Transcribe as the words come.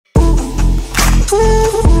Oh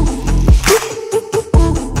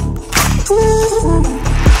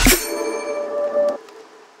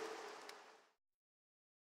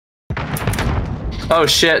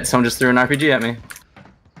shit, someone just threw an RPG at me.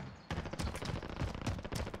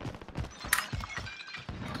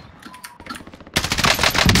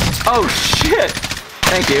 Oh shit!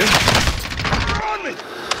 Thank you.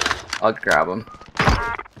 I'll grab him.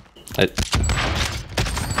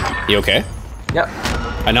 You okay? Yep.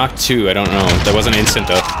 I knocked 2, I don't know. That wasn't instant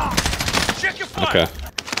though. Okay.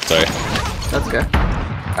 Sorry. That's good.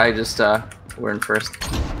 I just, we're in first.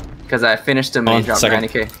 Because I finished him and he dropped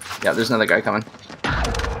 90k. Yeah, there's another guy coming.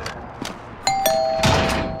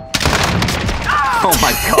 Oh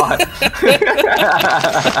my god.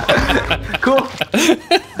 Cool.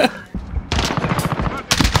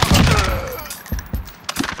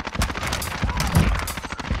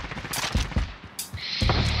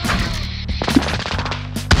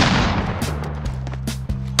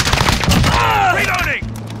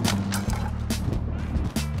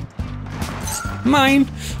 Mine.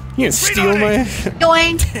 You can steal my.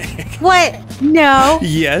 Doink. What? No.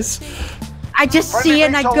 Yes. I just see it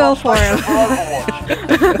and I go for him.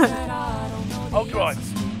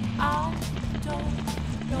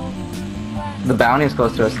 The bounty's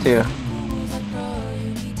close to us too.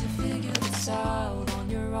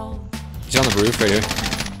 He's on the roof right here.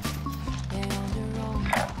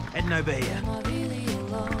 Heading over here.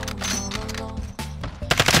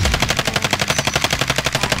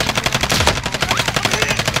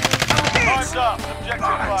 Time's up. Objective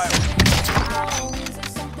fire.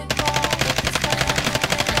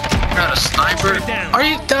 Got a sniper? Are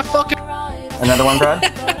you that fucking? Another one, Brad?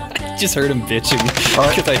 Just heard him bitching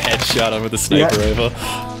because I headshot him with a sniper rifle.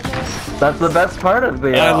 That's the best part of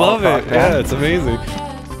the. I love it. Yeah, it's amazing.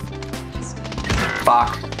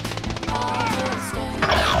 Fuck.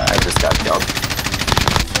 I just got killed.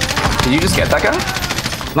 Did you just get that guy?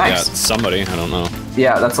 Nice. Yeah, somebody. I don't know.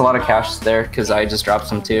 Yeah, that's a lot of cash there because I just dropped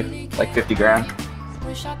some too, like 50 grand.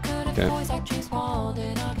 Okay.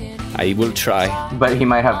 I will try. But he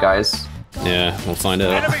might have guys. Yeah, we'll find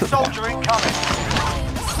out. Enemy soldier incoming.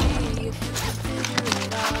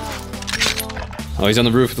 Oh, he's on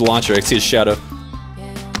the roof with the launcher. I see his shadow.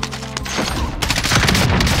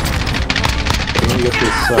 Get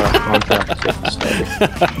this contract started.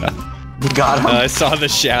 Got him. I saw the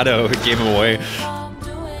shadow. It gave him away.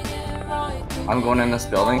 I'm going in this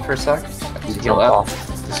building for a sec. He's jump off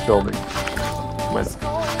this building.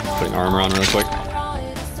 Putting armor on real quick.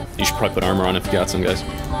 You should probably put armor on if you got some, guys.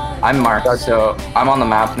 I'm marked, so I'm on the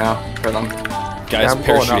map now for them. Guys,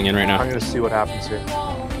 parachuting in right now. I'm gonna see what happens here.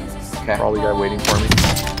 Okay. Probably guy waiting for me.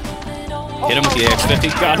 Hit him with the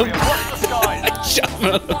AX-50. Got him. I shot him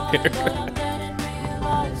out of here.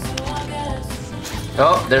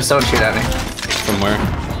 Oh, there's someone shooting at me. From where?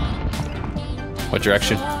 What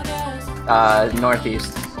direction?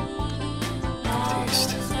 Northeast.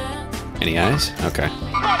 Northeast. Any eyes? Okay.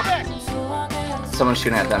 Someone's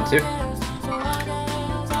shooting at them too.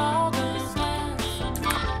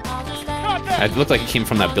 It looked like it came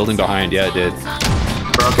from that building behind. Yeah, it did.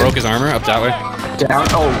 Broke his armor up that way. Down.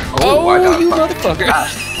 Oh, I got you him. motherfucker.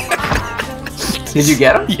 Did you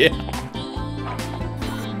get him? Yeah.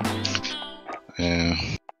 Yeah.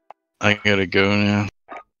 I gotta go now.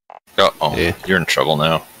 Uh-oh. Yeah. You're in trouble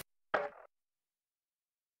now.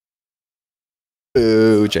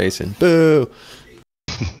 Boo, Jason. Boo.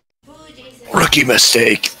 Rookie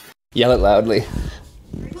mistake. Yell it loudly.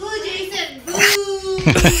 Boo, Jason! Boo!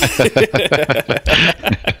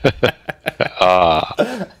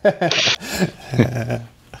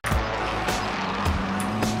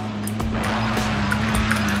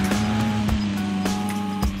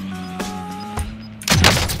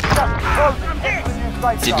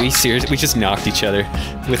 Did we seriously? We just knocked each other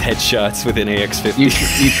with headshots with an AX-50.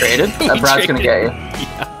 You traded? Brad's gonna get you.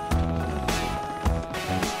 Yeah.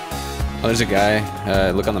 Oh, there's a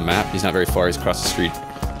guy. Look on the map. He's not very far. He's across the street.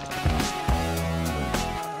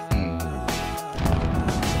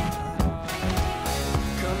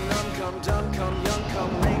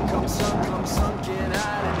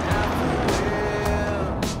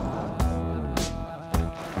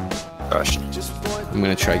 Gosh. I'm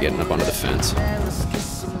gonna try getting up onto the fence.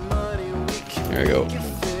 There we go.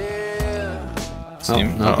 Oh,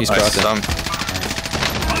 no, he's crossing.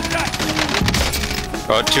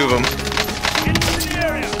 Oh, 2 of them.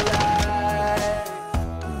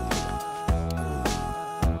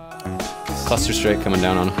 Cluster strike coming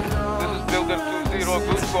down on him. This is Builder 2-0.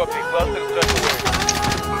 Good copy. Cluster strike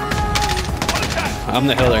away. On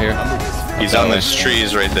the hill here. He's on those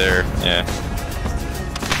trees right there. Yeah.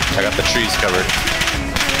 I got the trees covered.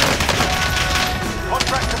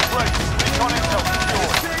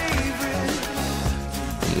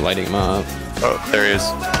 lighting him up. Oh, there he is.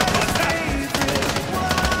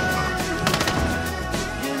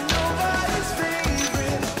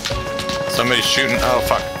 Somebody's shooting. Oh,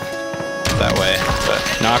 fuck. That way. But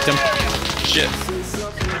Knocked him. shit.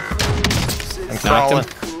 I'm Knocked crawling.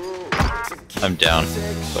 I'm down,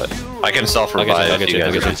 but I can self-revive I'll if get you you.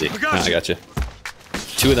 guys I'll are get busy. you. No, I got you.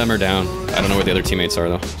 2 of them are down. I don't know where the other teammates are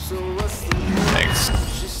though. Thanks.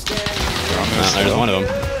 There's one of them.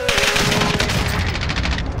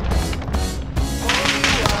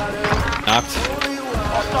 Knocked.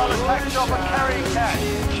 Hostile attack chopper carrying cash.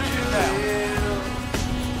 Shoot it down.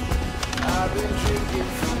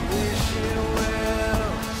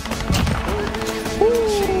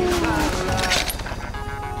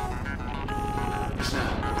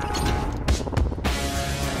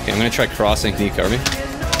 Okay, I'm gonna try crossing. Can you cover me?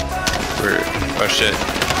 Oh shit.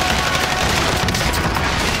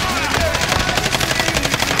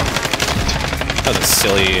 That was a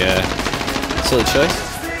silly choice.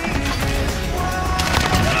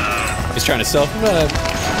 He's trying to self-revive.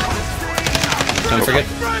 Don't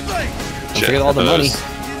forget all the money.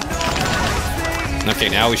 Okay,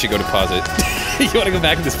 now we should go deposit. You want to go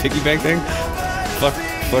back to this piggy bank thing? Fuck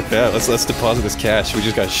that. Let's deposit this cash. We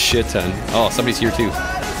just got shit ton. Oh, somebody's here too.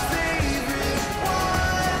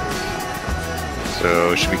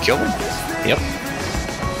 So, should we kill them? Yep.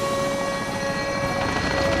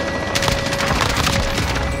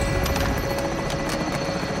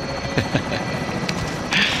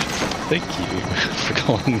 Thank you for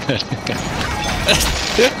calling that.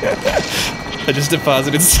 I just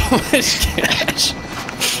deposited so much cash.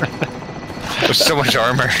 There's so much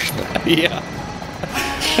armor. Yeah.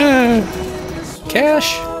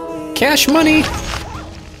 Cash. Cash money.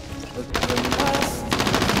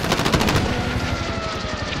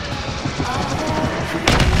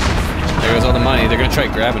 There goes all the money. They're gonna try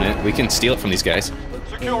grabbing it. We can steal it from these guys.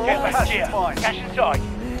 Secure all passengers. Cash inside.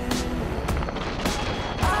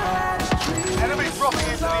 Enemy dropping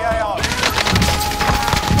into the AR.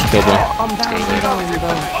 Killed one. Bag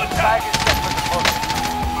is set for deposit.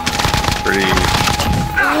 Pretty.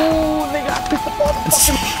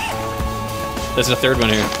 There's a third one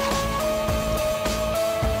here.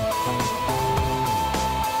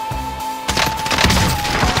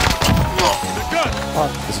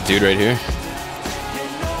 There's a dude right here.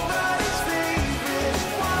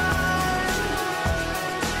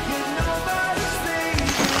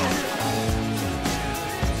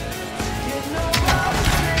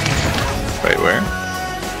 Right where? I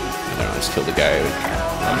don't know, I just killed the guy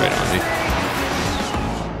right on me.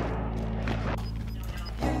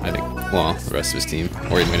 I think, well, the rest of his team.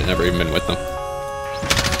 Or he might have never even been with them.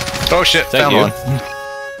 Oh shit, Is that found you? one.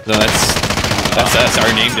 No, that's us.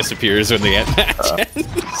 Our name disappears when the end match ends.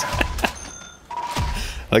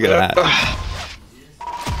 Look at that.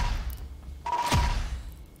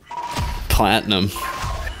 Platinum.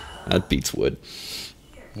 That beats wood.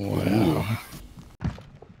 Wow.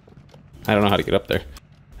 I don't know how to get up there.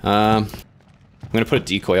 I'm gonna put a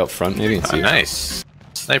decoy out front maybe and see. Oh, nice.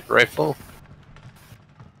 Sniper rifle.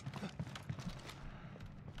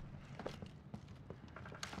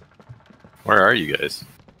 Where are you guys?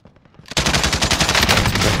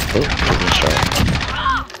 Oh, good shot.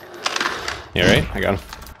 You alright? I got him.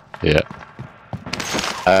 Yeah.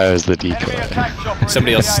 I was the Enemy decoy. attack chopper.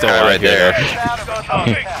 Somebody else is still Right right there.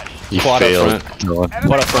 here. You Quad up failed. front. Dylan.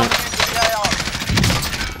 What up front?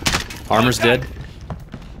 Armor's dead.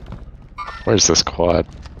 Where's this quad?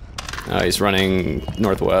 He's running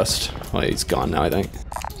northwest. Well, he's gone now, I think.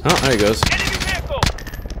 Oh, there he goes.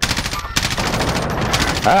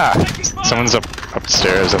 Ah! Someone's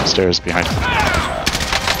upstairs behind me.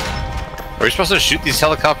 Are we supposed to shoot these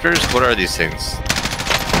helicopters? What are these things?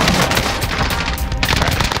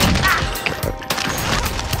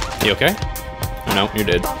 You okay? Oh, no, you're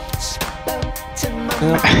dead.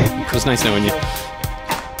 It was nice knowing you.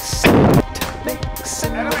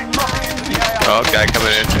 Oh, guy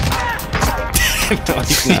coming in.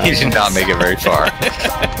 He did not make it very far.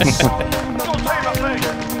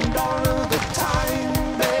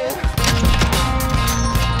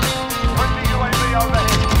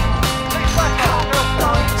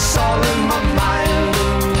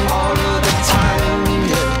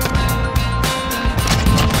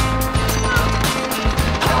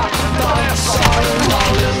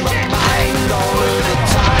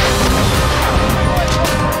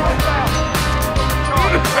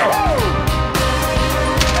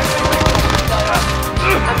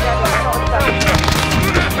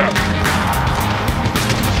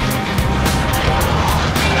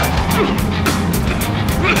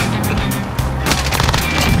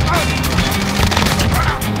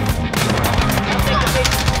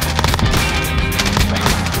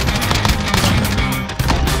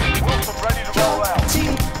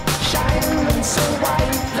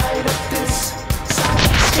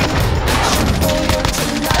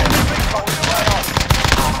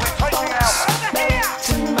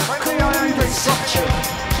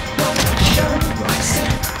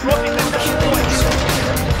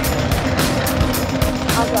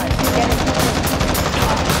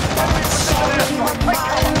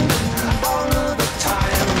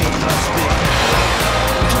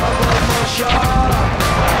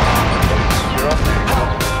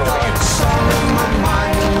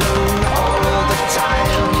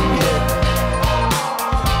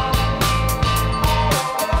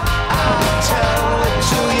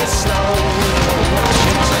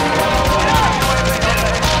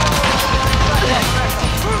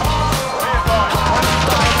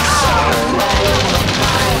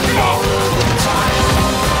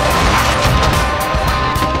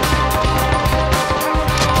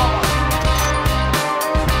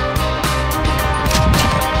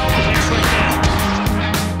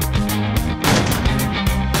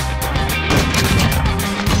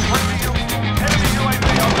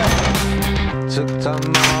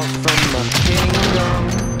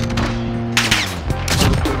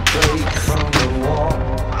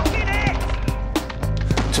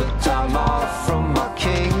 I'm off from my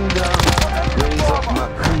kingdom. Raise up my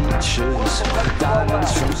creatures.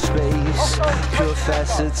 Diamonds from space. Pure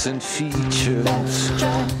facets and features.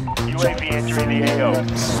 UAV entering the AO.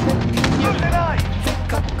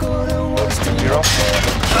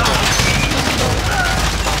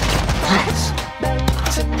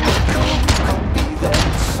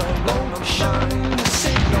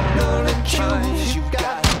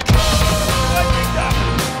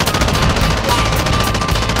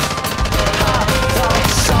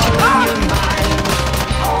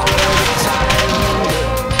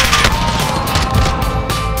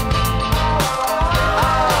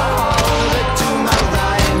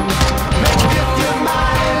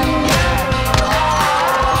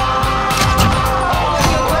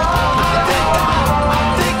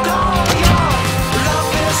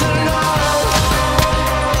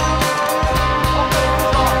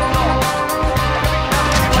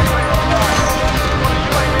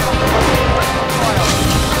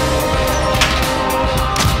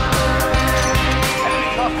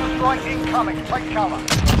 Incoming, take cover.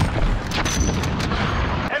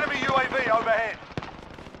 Enemy UAV overhead.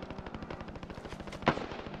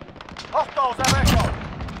 Hostiles have echo.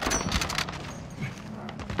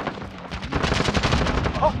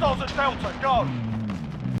 Hostiles at Delta, go.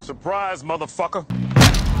 Surprise, motherfucker.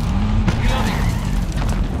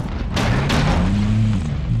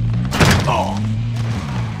 Oh.